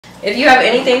If you have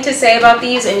anything to say about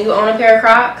these and you own a pair of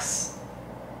Crocs,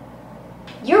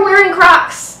 you're wearing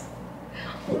Crocs.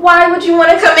 Why would you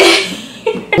want to come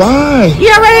in? Why?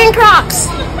 You're wearing Crocs.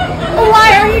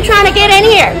 Why are you trying to get in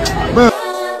here? Bro.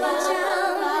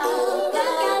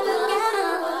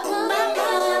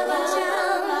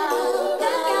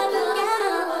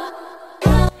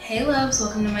 Hey loves,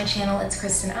 welcome to my channel. It's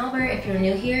Kristen Albert. If you're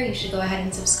new here, you should go ahead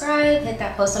and subscribe, hit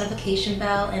that post notification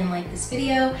bell, and like this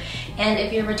video. And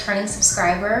if you're a returning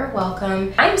subscriber,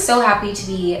 welcome. I'm so happy to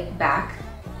be back.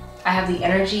 I have the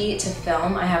energy to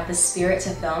film. I have the spirit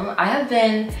to film. I have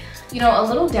been, you know, a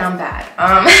little down bad.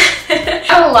 I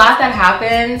have a lot that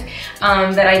happened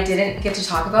that I didn't get to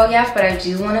talk about yet, but I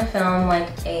do want to film like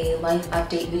a life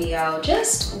update video,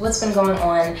 just what's been going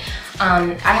on.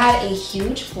 I had a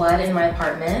huge flood in my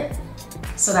apartment,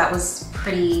 so that was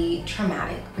pretty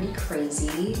traumatic, pretty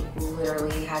crazy.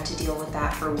 Literally had to deal with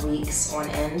that for weeks on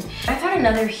end. I've had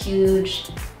another huge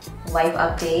life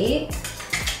update.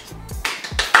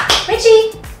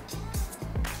 Richie!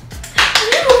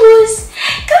 Rose!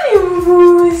 Come here,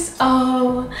 Rose!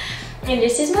 Oh, and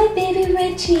this is my baby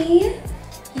Richie.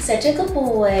 He's such a good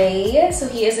boy. So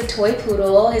he is a toy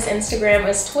poodle. His Instagram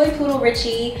is Toy Poodle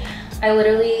Richie. I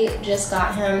literally just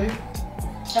got him.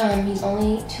 He's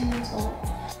only 2 months old.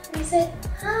 He said,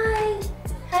 hi.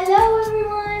 Hello,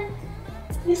 everyone.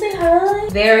 You say hi?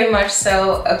 Very much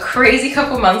so a crazy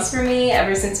couple months for me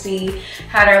ever since we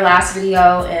had our last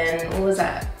video in, what was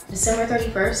that? December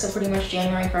 31st, so pretty much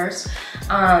January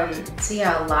 1st. So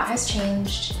yeah, a lot has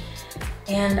changed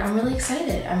and I'm really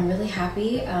excited. I'm really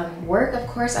happy. Work, of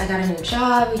course, I got a new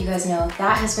job. You guys know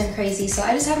that has been crazy. So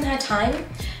I just haven't had time,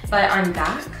 but I'm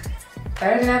back,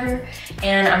 better than ever.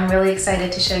 And I'm really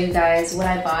excited to show you guys what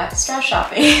I bought straw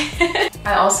shopping.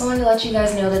 I also wanted to let you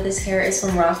guys know that this hair is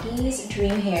from Rocky's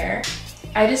Dream Hair.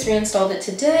 I just reinstalled it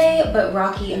today, but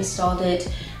Rocky installed it,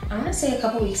 I want to say a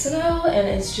couple weeks ago, and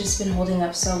it's just been holding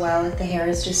up so well. Like the hair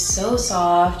is just so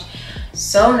soft,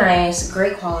 so nice,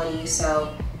 great quality,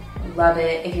 so love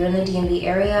it. If you're in the DMV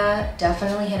area,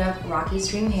 definitely hit up Rocky's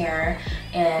Dream Hair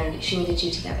and she will get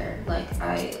you together. Like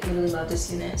I literally love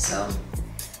this unit, so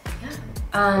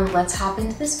yeah. Let's hop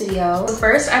into this video. So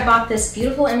first I bought this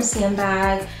beautiful MCM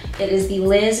bag. It is the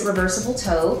Liz reversible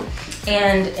tote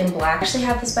and in black. I actually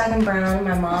have this bag in brown.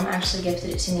 My mom actually gifted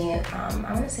it to me,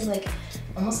 I want to say like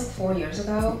almost like 4 years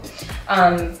ago.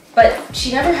 But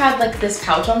she never had like this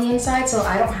pouch on the inside, so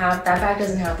I don't have, that bag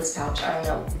doesn't have this pouch. I don't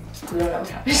know. We don't know what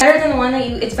happened. Better than the one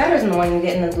that it's better than the one you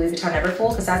get in the Louis Vuitton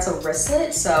Everfull because that's a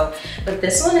wristlet. So, but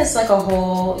this one is like a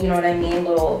whole, you know what I mean,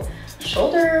 little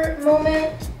shoulder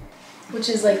moment, which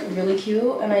is like really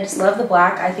cute. And I just love the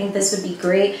black. I think this would be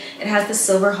great. It has the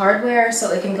silver hardware,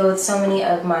 so it can go with so many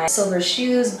of my silver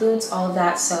shoes, boots, all of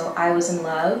that. So I was in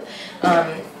love.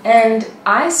 And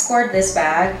I scored this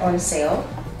bag on sale.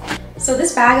 So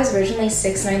this bag is originally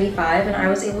 $6.95 and I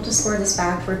was able to score this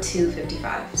bag for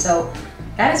 $2.55. So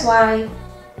that is why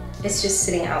it's just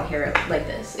sitting out here like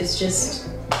this. It's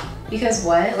just because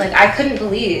what? Like I couldn't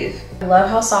believe. I love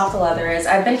how soft the leather is.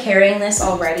 I've been carrying this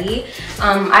already.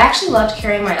 I actually loved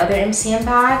carrying my other MCM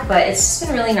bag, but it's just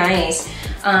been really nice.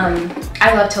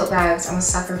 I love tote bags. I'm a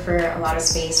sucker for a lot of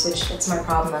space, which it's my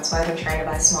problem. That's why I've been trying to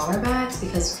buy smaller bags,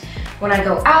 because when I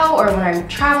go out or when I'm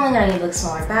traveling and I need like a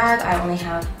smaller bag, I only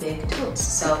have big totes.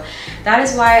 So that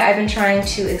is why I've been trying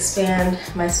to expand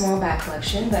my small bag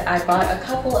collection, but I bought a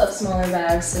couple of smaller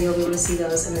bags, so you'll be able to see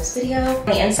those in this video. On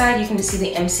the inside, you can just see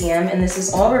the MCM, and this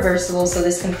is all reversible, so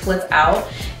this can flip out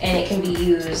and it can be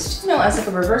used, you know, as like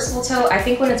a reversible tote. I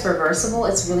think when it's reversible,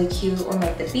 it's really cute on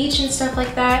like the beach and stuff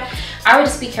like that. I would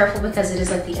just be careful because it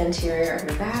is like the interior of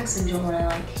your bag, so you don't want to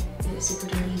like get it super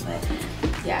dirty,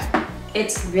 but yeah.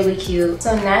 It's really cute.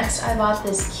 So next I bought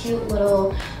this cute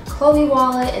little Chloe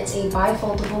wallet. It's a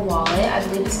bifoldable wallet. I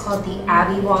believe it's called the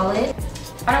Abby wallet.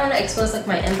 I don't want to expose like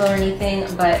my info or anything,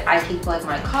 but I keep like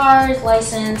my card,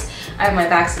 license. I have my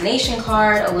vaccination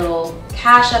card, a little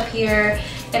cash up here.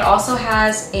 It also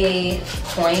has a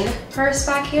coin purse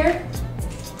back here.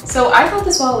 So I thought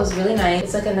this wallet was really nice.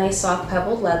 It's like a nice soft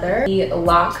pebbled leather. The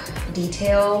lock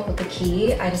detail with the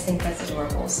key, I just think that's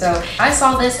adorable. So I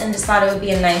saw this and just thought it would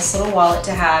be a nice little wallet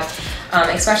to have,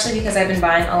 especially because I've been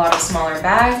buying a lot of smaller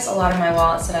bags. A lot of my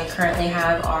wallets that I currently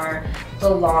have are the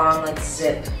long like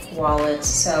zip wallets.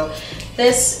 So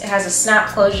this has a snap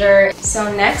closure.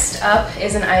 So next up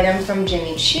is an item from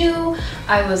Jimmy Choo.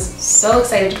 I was so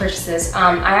excited to purchase this.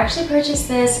 I actually purchased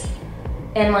this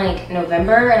in like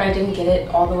November and I didn't get it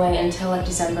all the way until like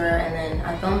December, and then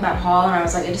I filmed that haul and I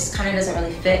was like, it just kind of doesn't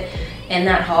really fit in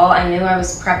that haul. I knew I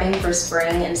was prepping for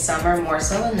spring and summer more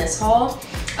so in this haul,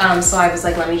 so I was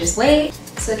like, let me just wait.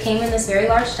 So So it came in this very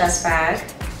large dust bag,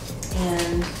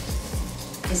 and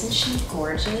isn't she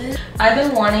gorgeous? I've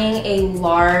been wanting a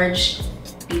large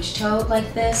beach tote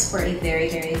like this for a very,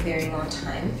 very, very long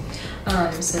time.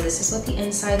 So this is what the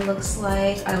inside looks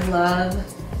like. I love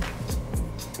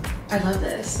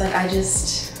this. Like I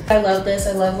love this.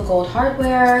 I love the gold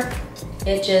hardware.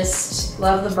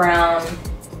 Love the brown.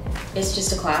 It's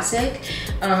just a classic.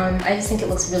 I just think it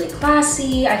looks really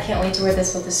classy. I can't wait to wear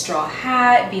this with a straw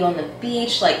hat, be on the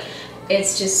beach. Like,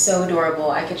 it's just so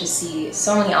adorable. I could just see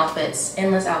so many outfits,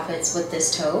 endless outfits with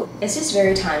this tote. It's just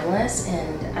very timeless,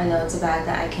 and I know it's a bag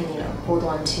that I can, you know, hold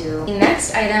on to. The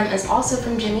next item is also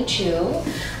from Jimmy Choo.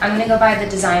 I'm gonna go by the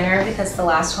designer because the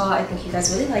last haul, I think you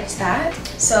guys really liked that.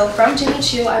 So from Jimmy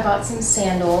Choo, I bought some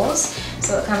sandals.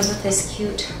 So it comes with this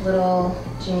cute little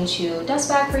Jimmy Choo dust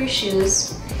bag for your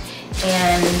shoes.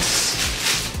 And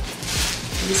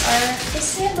these are the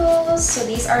sandals. So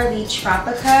these are the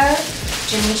Tropica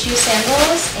Jimmy Choo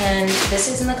sandals, and this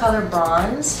is in the color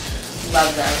bronze.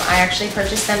 Love them. I actually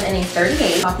purchased them in a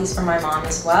 38. Bought these for my mom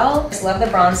as well. Just love the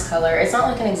bronze color. It's not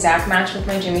like an exact match with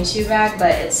my Jimmy Choo bag,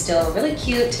 but it's still really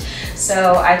cute.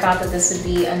 So I thought that this would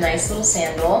be a nice little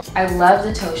sandal. I love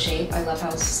the toe shape. I love how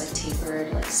it's just like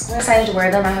tapered, like square. I'm excited to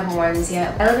wear them. I haven't worn these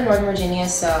yet. I live in Northern Virginia,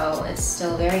 so it's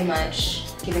still very much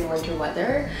giving winter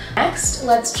weather. Next,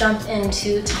 let's jump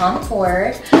into Tom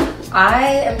Ford. I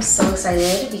am so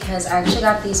excited because I actually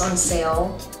got these on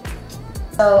sale.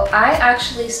 So I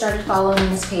actually started following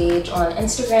this page on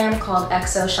Instagram called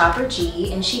XO Shopper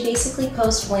G, and she basically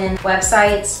posts when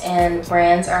websites and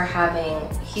brands are having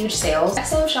huge sales.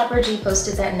 XO Shopper G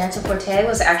posted that Net-a-Porter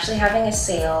was actually having a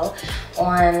sale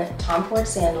on Tom Ford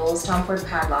sandals, Tom Ford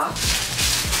padlock.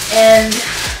 And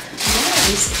yeah,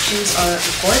 these shoes are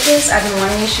gorgeous. I've been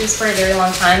wanting these shoes for a very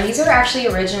long time. These are actually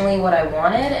originally what I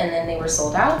wanted, and then they were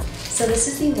sold out. So this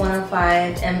is the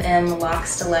 105mm Lock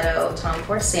Stiletto Tom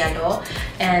Ford sandal,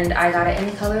 and I got it in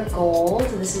the color gold.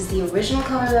 This is the original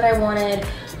color that I wanted.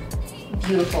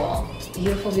 Beautiful,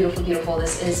 beautiful, beautiful, beautiful.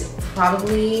 This is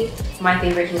probably my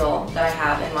favorite heel that I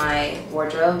have in my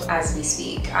wardrobe as we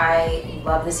speak. I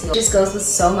love this heel. It just goes with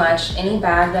so much. Any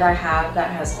bag that I have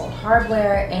that has gold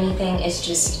hardware, anything, is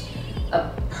just a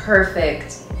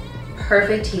perfect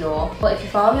heel. Well, if you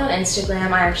follow me on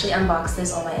Instagram, I actually unboxed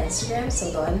this on my Instagram, so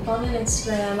go ahead and follow me on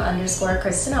Instagram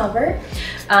 _Kristen Albert.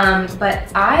 But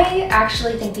I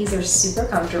actually think these are super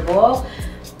comfortable,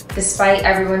 despite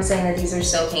everyone saying that these are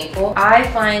so painful. I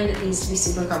find these to be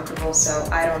super comfortable, so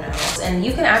I don't know. And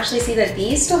you can actually see that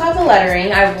these still have the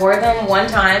lettering. I wore them one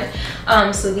time,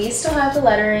 so these still have the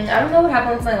lettering. I don't know what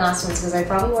happened with my last ones because I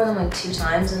probably wore them like 2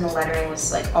 times and the lettering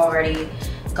was like already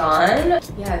gone.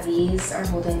 Yeah, these are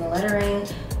holding the lettering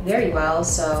very well,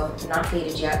 so not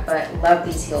faded yet, but love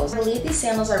these heels. I believe these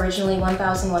sandals are originally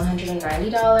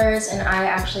 $1,190, and I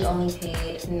actually only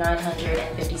paid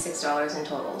 $956 in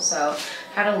total, so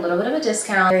had a little bit of a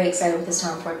discount. Very excited with this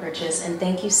Tom Ford purchase, and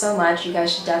thank you so much. You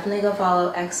guys should definitely go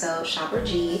follow XO Shopper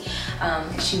G.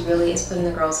 She really is putting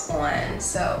the girls on.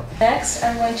 So next,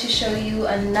 I'm going to show you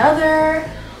another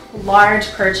large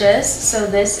purchase. So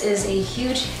this is a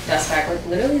huge dust bag. Like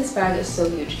literally this bag is so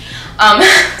huge.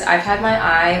 I've had my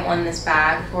eye on this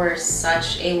bag for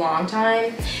such a long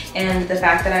time, and the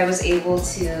fact that I was able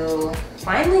to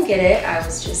finally get it, I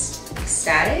was just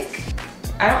ecstatic.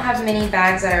 I don't have many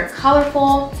bags that are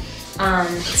colorful,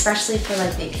 especially for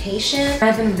like vacation.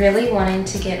 I've been really wanting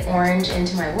to get orange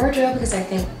into my wardrobe because I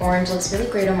think orange looks really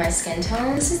great on my skin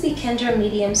tone. This is the Kendra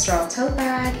medium straw tote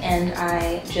bag, and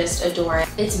I just adore it.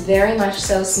 It's very much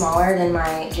so smaller than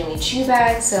my Jimmy Choo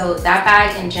bag, so that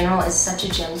bag in general is such a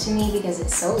gem to me because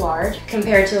it's so large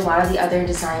compared to a lot of the other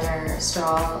designer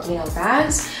straw, you know,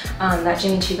 bags. That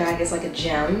Jimmy Choo bag is like a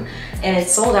gem, and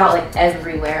it's sold out like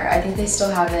everywhere. I think they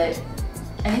still have it.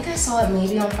 I think I saw it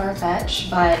maybe on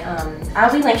Farfetch, but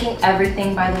I'll be linking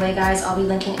everything, by the way, guys. I'll be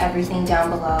linking everything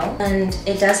down below. And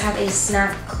it does have a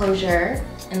snap closure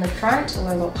in the front, or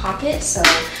a little pocket, so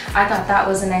I thought that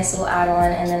was a nice little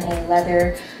add-on, and then a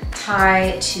leather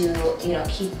tie to, you know,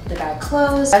 keep the bag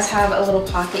closed. It does have a little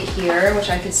pocket here, which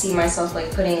I could see myself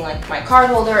like putting like my card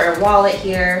holder or wallet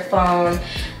here, phone,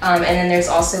 and then there's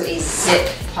also a zip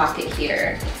pocket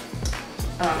here.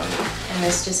 And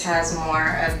this just has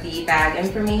more of the bag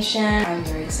information. I'm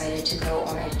very excited to go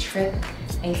on a trip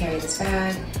and carry this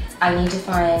bag. I need to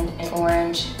find an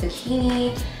orange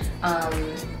bikini,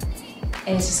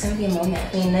 and it's just gonna be a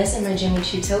moment. Between this and my Jimmy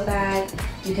Choo tote bag,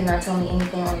 you cannot tell me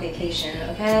anything on vacation,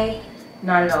 okay?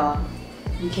 Not at all.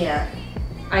 You can't.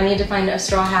 I need to find a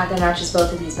straw hat that matches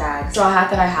both of these bags. The straw hat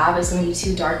that I have is gonna be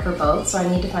too dark for both, so I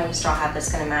need to find a straw hat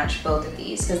that's gonna match both of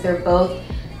these because they're both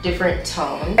different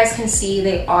tones. You guys can see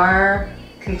they are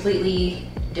completely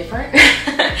different.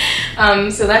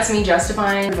 So that's me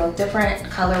justifying. They're both different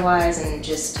color-wise and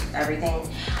just everything.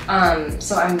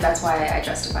 So that's why I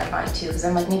justified buying two, because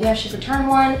I'm like, maybe I should return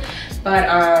one, but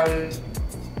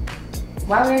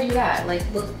why would I do that? Like,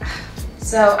 look.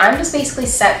 So I'm just basically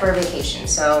set for a vacation,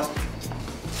 so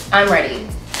I'm ready.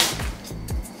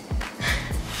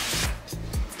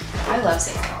 I love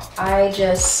Saint Laurent. I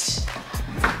just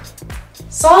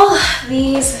saw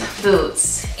these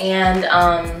boots and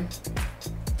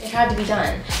it had to be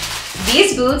done.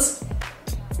 These boots,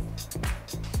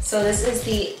 so this is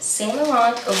the Saint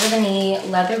Laurent over the knee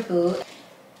leather boot.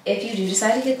 If you do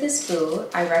decide to get this boot,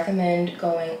 I recommend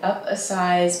going up a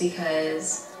size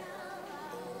because,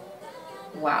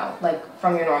 wow, like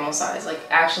from your normal size, like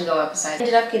actually go up a size. I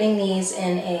ended up getting these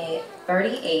in a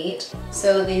 38.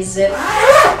 So they zip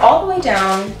all the way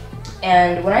down.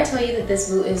 And when I tell you that this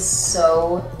boot is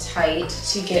so tight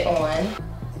to get on,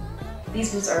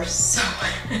 these boots are so,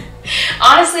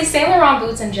 honestly, Saint Laurent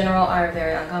boots in general are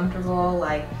very uncomfortable.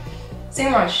 Like,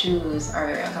 Saint Laurent shoes are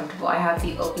very uncomfortable. I have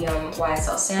the Opium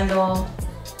YSL sandal.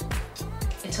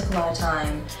 It took a lot of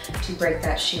time to break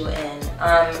that shoe in.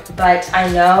 But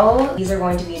I know these are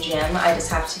going to be a gem. I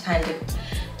just have to kind of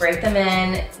break them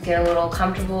in, get a little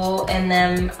comfortable in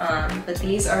them. But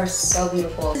these are so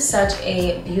beautiful. This is such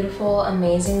a beautiful,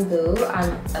 amazing boot.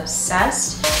 I'm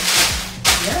obsessed.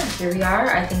 Yeah, here we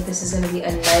are. I think this is gonna be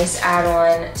a nice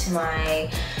add-on to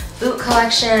my boot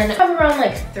collection. I have around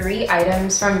like 3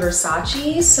 items from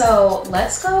Versace, so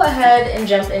let's go ahead and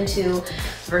jump into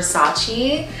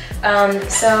Versace.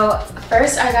 So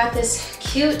first I got this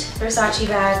cute Versace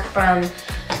bag from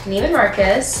Neiman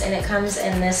Marcus, and it comes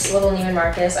in this little Neiman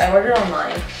Marcus. I ordered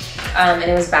online, and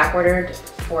it was back ordered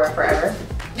for forever.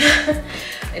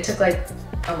 It took like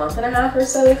a month and a half or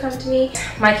so to come to me.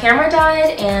 My camera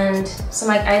died, and so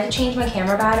I had to change my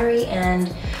camera battery,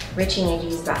 and Richie needed to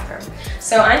use the bathroom.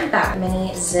 So I'm back.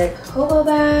 Mini zip hobo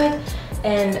bag,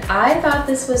 and I thought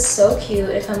this was so cute.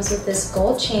 It comes with this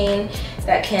gold chain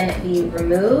that can be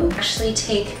removed. Actually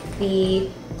take the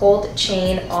gold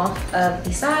chain off of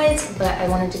the sides, but I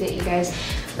wanted to get you guys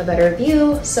a better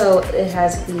view. So it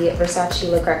has the Versace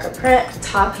La Greca print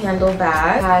top handle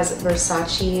bag. It has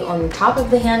Versace on the top of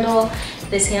the handle.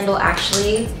 This handle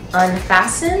actually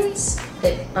unfastens,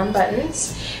 it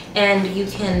unbuttons, and you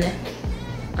can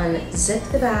unzip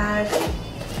the bag.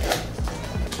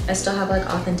 I still have like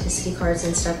authenticity cards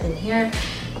and stuff in here,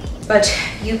 but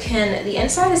you can, the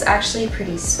inside is actually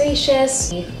pretty spacious.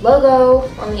 The logo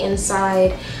on the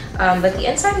inside, but the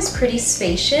inside is pretty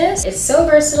spacious. It's so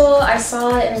versatile. I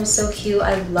saw it and it was so cute.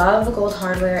 I love the gold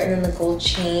hardware and then the gold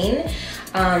chain.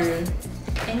 And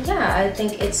yeah, I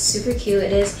think it's super cute.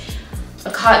 It is a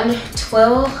cotton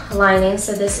twill lining,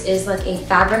 so this is like a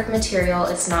fabric material.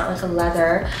 It's not like a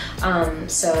leather.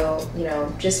 So, you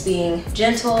know, just being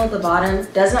gentle. The bottom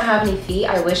does not have any feet.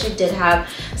 I wish it did have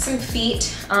some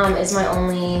feet, is my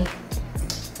only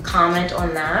comment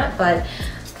on that. But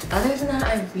other than that,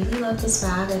 I really love this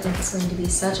bag. I think it's going to be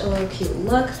such a little cute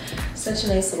look. Such a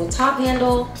nice little top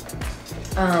handle.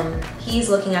 He's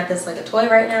looking at this like a toy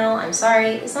right now. I'm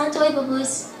sorry, it's not a toy,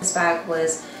 boo-boos. This bag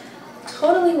was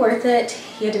totally worth it.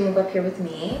 He had to move up here with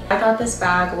me. I thought this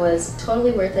bag was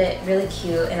totally worth it, really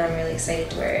cute, and I'm really excited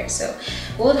to wear it. So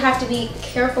we'll have to be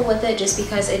careful with it just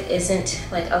because it isn't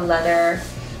like a leather,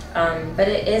 but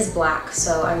it is black,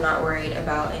 so I'm not worried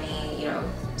about any, you know,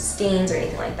 stains or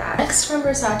anything like that. Next from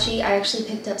Versace, I actually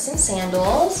picked up some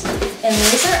sandals, and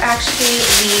these are actually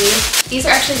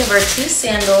the Versace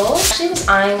sandals. I actually was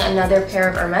eyeing another pair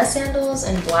of Hermes sandals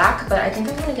in black, but I think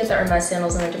I'm gonna get the Hermes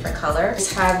sandals in a different color.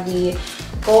 These have the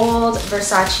gold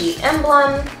Versace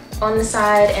emblem on the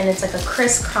side, and it's like a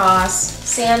crisscross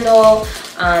sandal,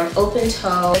 open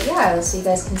toe. But yeah, so you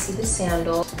guys can see the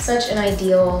sandal. Such an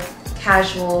ideal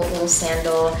casual little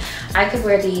sandal. I could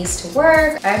wear these to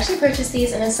work. I actually purchased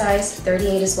these in a size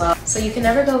 38 as well. So you can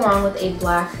never go wrong with a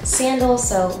black sandal.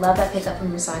 So love that pickup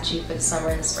from Versace for the summer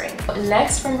and the spring.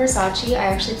 Next from Versace, I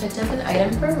actually picked up an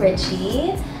item for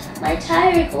Richie, my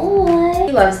tired boy.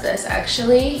 He loves this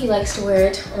actually. He likes to wear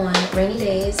it on rainy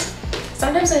days.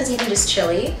 Sometimes when it's even just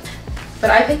chilly.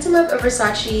 But I picked him up a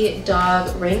Versace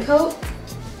dog raincoat,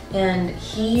 and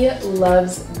he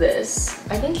loves this.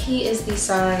 I think he is the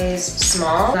size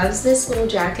small. Loves this little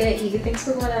jacket. He thinks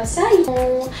we're going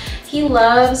outside. He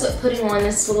loves putting on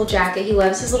this little jacket. He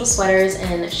loves his little sweaters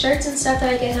and shirts and stuff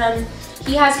that I get him.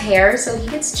 He has hair, so he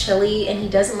gets chilly and he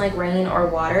doesn't like rain or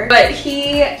water, but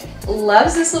he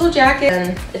loves this little jacket.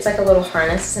 And it's like a little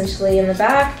harness essentially in the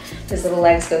back. His little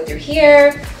legs go through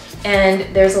here.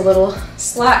 and there's a little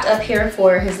slot up here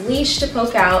for his leash to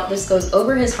poke out. This goes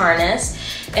over his harness,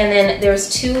 and then there's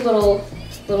two little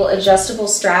adjustable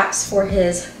straps for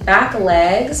his back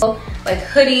legs, like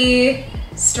hoodie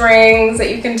strings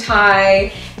that you can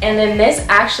tie. And then this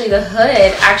actually, the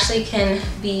hood actually can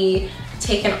be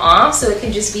taken off, so it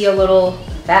can just be a little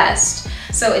vest.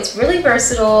 So it's really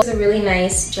versatile. It's a really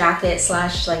nice jacket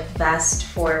slash like vest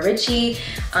for Richie.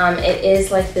 It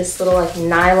is like this little like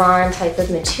nylon type of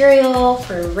material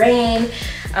for rain.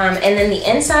 And then the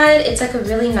inside, it's like a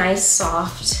really nice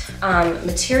soft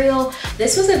material.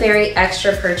 This was a very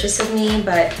extra purchase of me,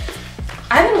 but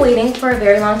I've been waiting for a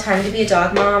very long time to be a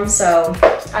dog mom, so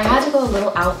I had to go a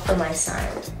little out for my son,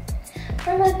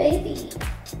 for my baby.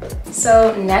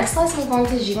 So next let's move on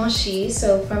to Givenchy.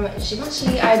 So from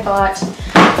Givenchy I bought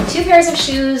 2 pairs of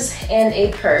shoes and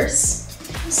a purse.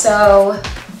 So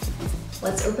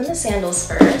let's open the sandals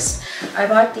first. I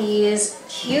bought these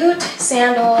cute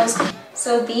sandals.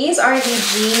 So these are the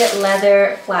G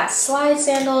leather flat slide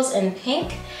sandals in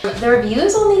pink. The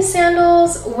reviews on these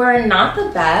sandals were not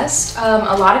the best.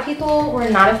 A lot of people were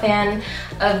not a fan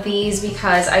of these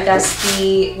because I guess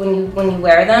when you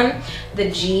wear them, the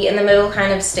G in the middle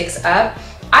kind of sticks up.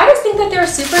 I just think that they're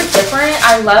super different.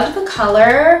 I loved the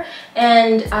color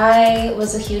and I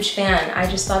was a huge fan. I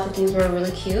just thought that these were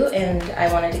really cute and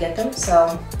I wanted to get them,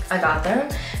 so I got them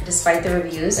despite the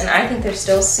reviews, and I think they're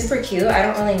still super cute. I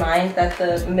don't really mind that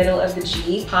the middle of the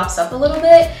G pops up a little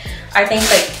bit. I think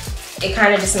like it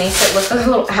kind of just makes it look a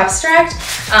little abstract,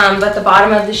 but the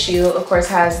bottom of the shoe of course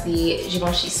has the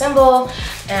Givenchy symbol,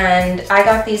 and I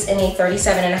got these in a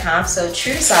 37.5, so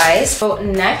true to size. So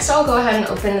next I'll go ahead and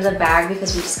open the bag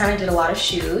because we just kind of did a lot of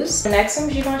shoes. The next from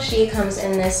Givenchy comes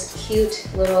in this cute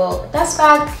little dust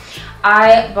bag.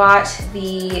 I bought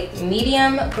the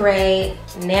medium gray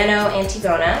nano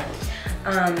Antigona,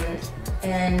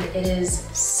 and it is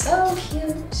so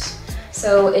cute.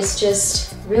 So it's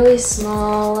just really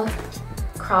small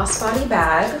crossbody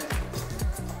bag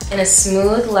in a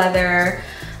smooth leather.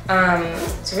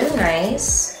 It's really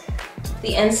nice.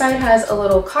 The inside has a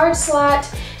little card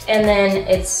slot, and then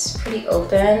it's pretty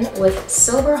open with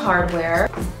silver hardware.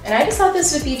 And I just thought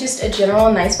this would be just a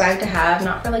general nice bag to have,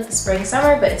 not for like the spring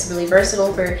summer, but it's really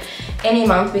versatile for any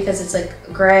month because it's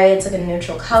like gray, it's like a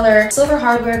neutral color. Silver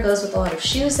hardware goes with a lot of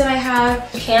shoes that I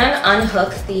have. You can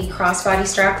unhook the crossbody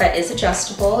strap that is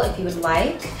adjustable if you would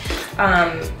like.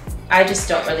 I just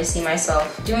don't really see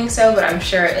myself doing so, but I'm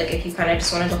sure like if you kind of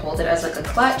just wanted to hold it as like a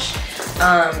clutch,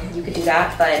 you could do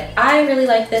that. But I really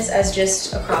like this as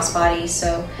just a crossbody,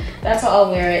 so that's how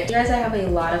I'll wear it. You guys, I have a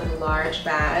lot of large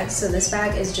bags, so this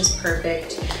bag is just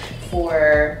perfect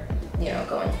for, you know,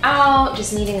 going out,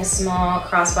 just needing a small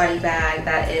crossbody bag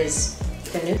that is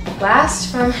the new.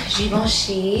 Last from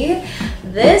Givenchy,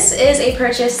 this is a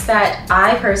purchase that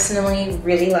I personally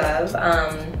really love.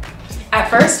 At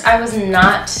first, I was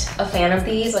not a fan of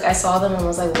these. Like I saw them and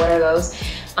was like, what are those?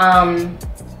 And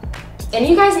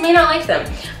you guys may not like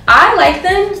them. I like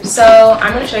them, so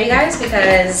I'm gonna show you guys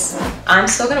because I'm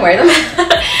still gonna wear them.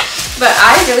 But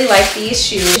I really like these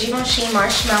shoes. Givenchy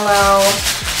Marshmallow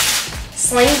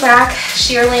Slingback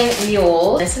Shearling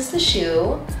Mule. This is the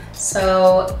shoe.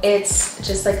 So it's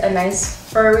just like a nice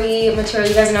furry material.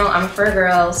 You guys know I'm a fur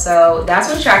girl, so that's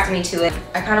what attracted me to it.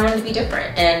 I kind of wanted to be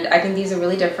different, and I think these are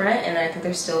really different, and I think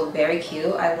they're still very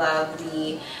cute. I love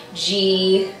the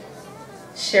G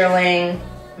shearling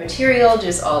material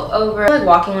just all over. Like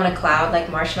walking on a cloud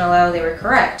like Marshmallow, they were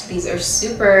correct. These are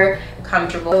super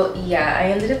comfortable. So yeah,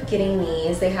 I ended up getting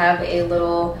these. They have a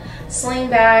little sling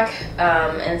back,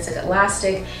 and it's like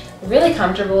elastic. Really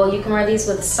comfortable. You can wear these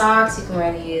with socks. You can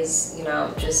wear these, you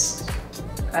know, just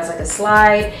as like a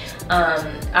slide.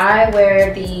 I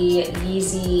wear the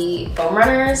Yeezy foam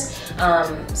runners.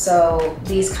 So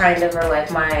these kind of are like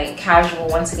my casual,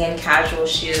 once again, casual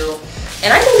shoe.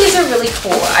 And I think these are really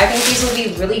cool. I think these will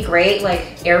be really great,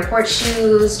 like airport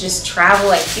shoes, just travel,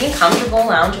 like being comfortable,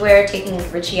 loungewear, taking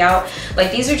Richie out.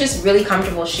 Like these are just really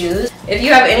comfortable shoes. If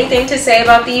you have anything to say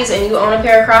about these and you own a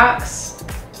pair of Crocs,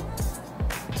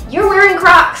 you're wearing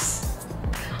Crocs.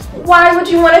 Why would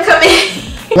you want to come in?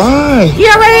 Why?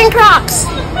 You're wearing Crocs.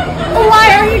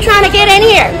 Why are you trying to get in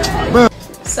here?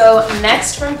 So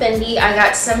next from Fendi, I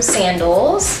got some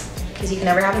sandals, because you can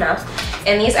never have enough.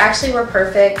 And these actually were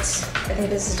perfect. I think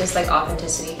this is just like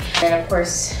authenticity. And of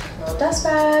course, little dust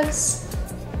bags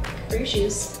for your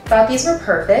shoes. Thought these were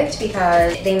perfect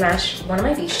because they match one of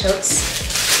my beach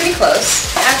totes pretty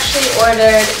close. I actually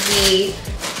ordered the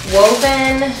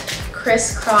woven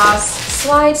crisscross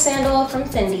slide sandal from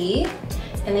Fendi,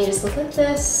 and they just look like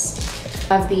this.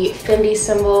 I have the Fendi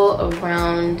symbol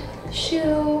around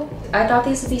shoe. I thought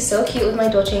these would be so cute with my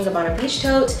Dolce & Gabbana beach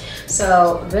tote.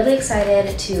 So really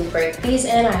excited to break these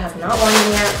in. I have not worn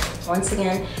them yet. Once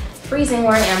again, freezing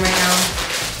where I am right now.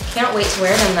 Can't wait to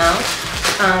wear them though.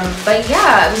 But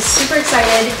yeah, I was super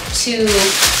excited to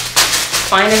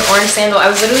find an orange sandal. I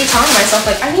was literally telling myself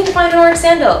like, I need to find an orange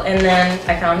sandal. And then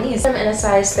I found these. I'm in a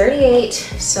size 38.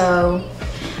 So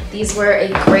these were a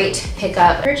great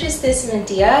pickup. I purchased this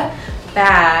MEDEA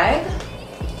bag.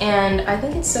 And I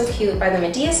think it's so cute, by the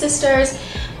MEDEA sisters.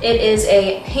 It is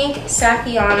a pink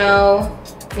Saffiano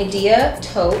MEDEA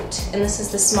tote, and this is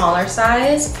the smaller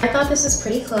size. I thought this was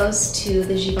pretty close to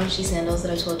the Givenchy sandals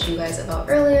that I told you guys about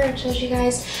earlier and showed you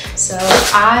guys. So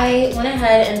I went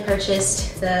ahead and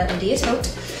purchased the MEDEA tote,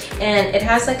 and it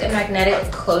has like a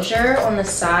magnetic closure on the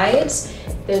sides.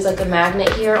 There's like a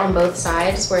magnet here on both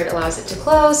sides where it allows it to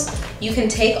close. You can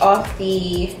take off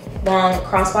the long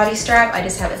crossbody strap. I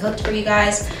just have it hooked for you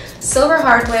guys. Silver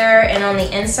hardware, and on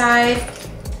the inside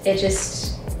it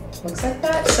just looks like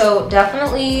that. So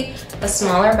definitely a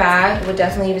smaller bag, with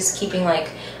definitely just keeping like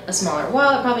a smaller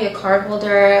wallet, probably a card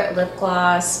holder, lip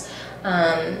gloss,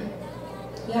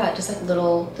 yeah, just like a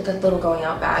little going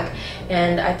out bag.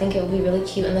 And I think it would be really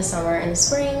cute in the summer and the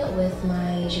spring with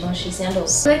my Givenchy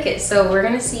sandals. I like it. So we're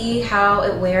gonna see how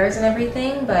it wears and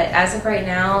everything, but as of right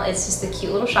now, it's just a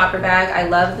cute little shopper bag. I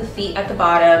love the feet at the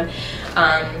bottom.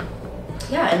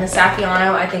 Yeah, and the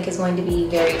Saffiano I think is going to be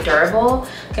very durable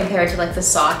compared to like the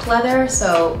soft leather,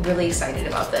 so really excited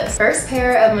about this. First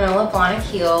pair of MANOLO BLAHNIK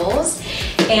heels,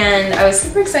 and I was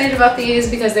super excited about these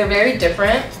because they're very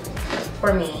different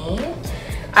for me.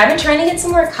 I've been trying to get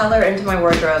some more color into my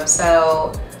wardrobe,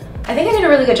 so I think I did a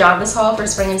really good job this haul for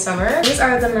spring and summer. These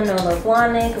are the MANOLO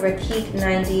BLAHNIK Rekik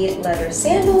 90 leather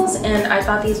sandals, and I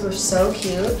thought these were so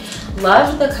cute.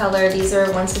 Loved the color. These are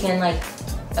once again like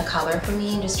a color for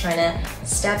me. I'm just trying to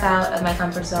step out of my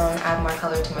comfort zone, add more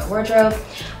color to my wardrobe.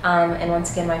 And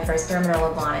once again, my first pair of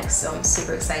MANOLO BLAHNIK, so I'm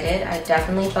super excited. I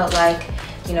definitely felt like,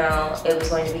 you know, it was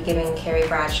going to be giving Carrie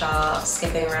Bradshaw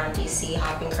skipping around DC,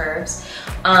 hopping curves.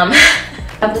 I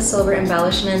have the silver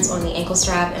embellishments on the ankle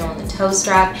strap and on the toe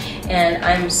strap, and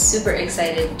I'm super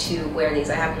excited to wear these.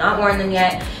 I have not worn them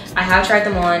yet. I have tried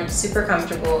them on, super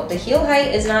comfortable. The heel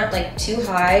height is not like too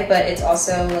high, but it's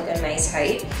also like a nice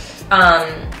height.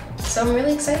 So I'm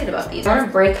really excited about these. I want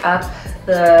to break up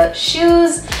the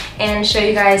shoes and show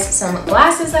you guys some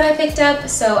glasses that I picked up.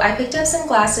 So I picked up some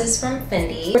glasses from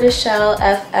Fendi. Tortoiseshell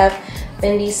FF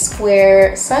Fendi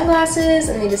square sunglasses,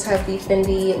 and they just have the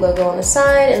Fendi logo on the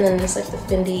side, and then just like the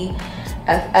Fendi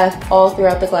FF all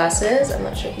throughout the glasses. I'm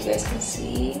not sure if you guys can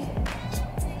see.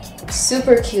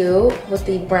 Super cute with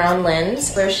the brown lens.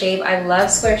 Square shape. I love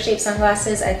square shape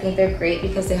sunglasses. I think they're great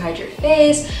because they hide your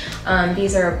face.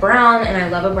 These are brown, and I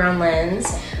love a brown lens.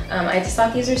 I just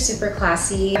thought these are super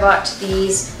classy. I bought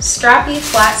these strappy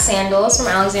flat sandals from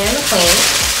Alexander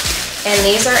McQueen, and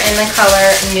these are in the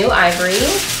color New Ivory.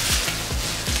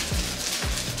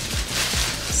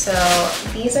 So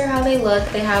these are how they look.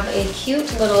 They have a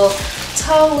cute little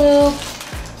toe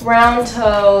loop, round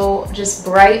toe, just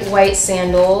bright white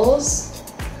sandals.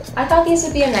 I thought these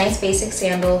would be a nice basic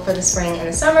sandal for the spring and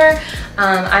the summer.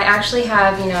 I actually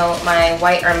have, you know, my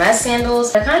white Hermes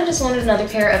sandals. I kind of just wanted another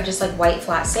pair of just like white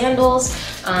flat sandals,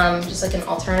 just like an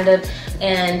alternative.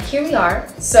 And here we are.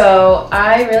 So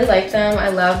I really like them. I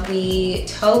love the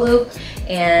toe loop,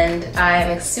 and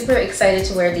I'm super excited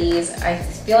to wear these. I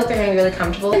feel like they're gonna be really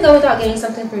comfortable. I can go without getting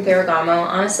something from Ferragamo.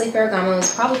 Honestly, Ferragamo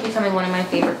is probably becoming one of my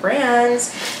favorite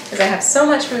brands because I have so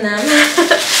much from them.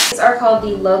 These are called the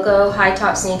VLogo high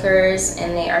top sneakers,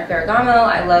 and they are Ferragamo.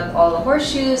 I love all the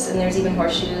horseshoes, and there's even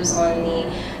horseshoes on the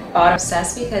bottom.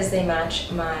 Obsessed because they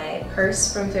match my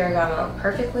purse from Ferragamo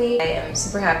perfectly. I am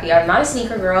super happy. I'm not a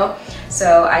sneaker girl,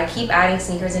 so I keep adding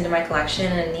sneakers into my collection,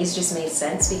 and these just made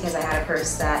sense because I had a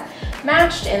purse that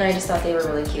matched, and I just thought they were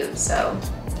really cute. So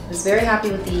I was very happy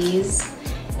with these,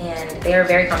 and they are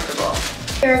very comfortable.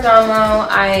 Ferragamo,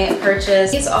 I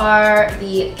purchased, these are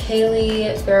the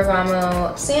Kaylee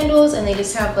Ferragamo sandals, and they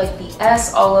just have like the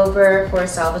S all over for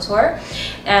Salvatore.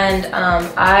 And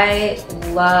I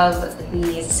love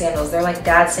these sandals. They're like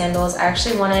dad sandals. I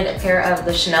actually wanted a pair of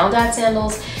the Chanel dad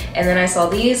sandals, and then I saw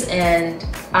these, and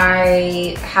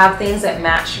I have things that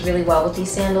match really well with these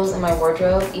sandals in my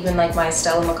wardrobe, even like my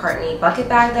Stella McCartney bucket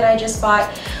bag that I just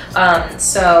bought.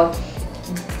 So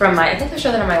from my, I think I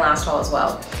showed that on my last haul as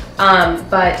well.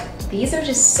 But these are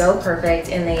just so perfect,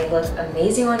 and they look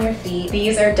amazing on your feet.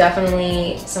 These are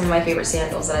definitely some of my favorite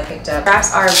sandals that I picked up.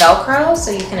 Straps are Velcro, so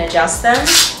you can adjust them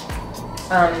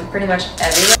pretty much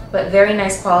everywhere. but very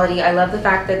nice quality. I love the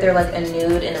fact that they're like a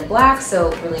nude and a black,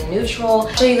 so really neutral.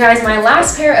 I'll show you guys my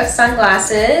last pair of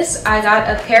sunglasses. I got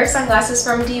a pair of sunglasses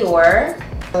from Dior.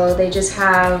 So they just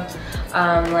have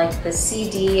like the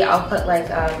CD. I'll put like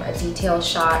a detailed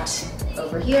shot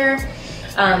over here.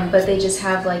 But they just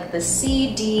have like the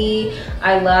CD.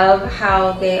 I love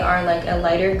how they are like a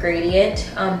lighter gradient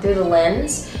through the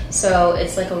lens. So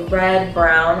it's like a red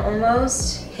brown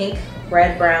almost, pink,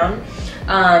 red brown.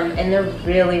 And they're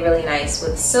really, really nice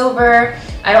with silver.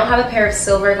 I don't have a pair of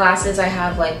silver glasses. I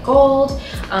have like gold.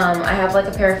 I have like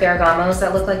a pair of Ferragamos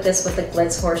that look like this with the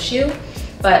glitz horseshoe,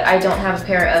 but I don't have a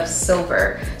pair of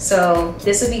silver. So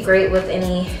this would be great with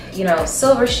any, you know,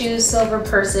 silver shoes, silver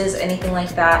purses, anything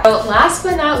like that. So last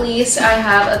but not least, I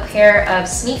have a pair of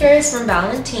sneakers from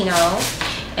Valentino.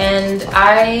 And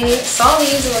I saw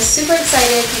these and was super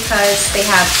excited because they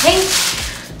have pink,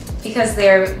 because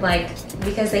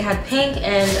they had pink,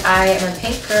 and I am a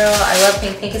pink girl. I love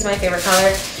pink. Pink is my favorite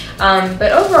color.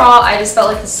 But overall, I just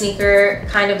felt like the sneaker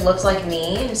kind of looked like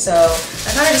me, and so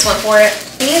I kind of just went for it.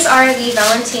 These are the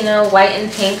Valentino white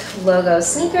and pink logo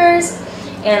sneakers,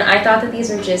 and I thought that these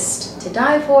were just to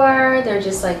die for. They're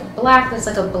just like black. There's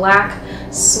like a black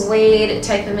suede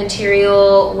type of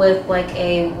material with like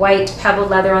a white pebbled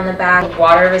leather on the back,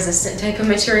 water resistant type of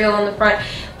material on the front.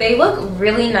 They look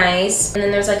really nice. And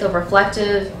then there's like a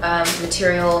reflective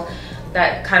material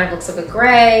that kind of looks like a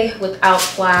gray without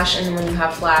flash, and then when you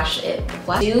have flash, it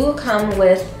flashes. They do come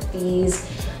with these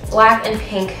black and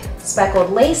pink speckled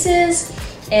laces,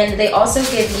 and they also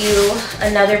give you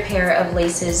another pair of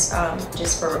laces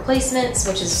just for replacements,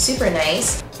 which is super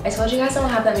nice. I told you guys I don't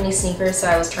have that many sneakers, so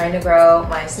I was trying to grow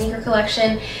my sneaker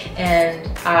collection, and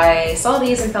I saw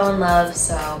these and fell in love,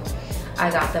 so I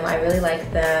got them. I really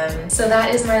like them. So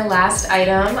that is my last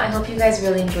item. I hope you guys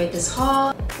really enjoyed this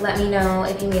haul. Let me know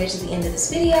if you made it to the end of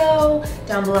this video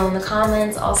down below in the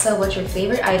comments. Also, what your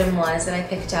favorite item was that I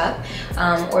picked up,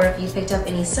 or if you picked up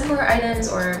any similar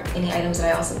items or any items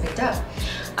that I also picked up.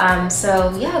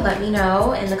 So yeah, let me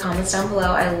know in the comments down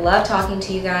below. I love talking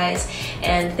to you guys,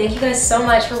 and thank you guys so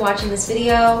much for watching this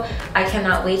video. I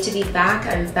cannot wait to be back.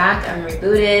 I'm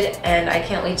rebooted, and I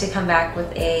can't wait to come back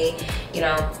with a, you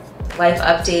know, life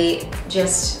update,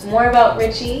 just more about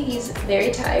Richie. He's very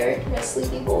tired, my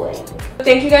sleepy boy.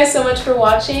 Thank you guys so much for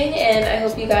watching, and I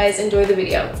hope you guys enjoy the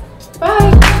video.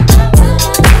 Bye!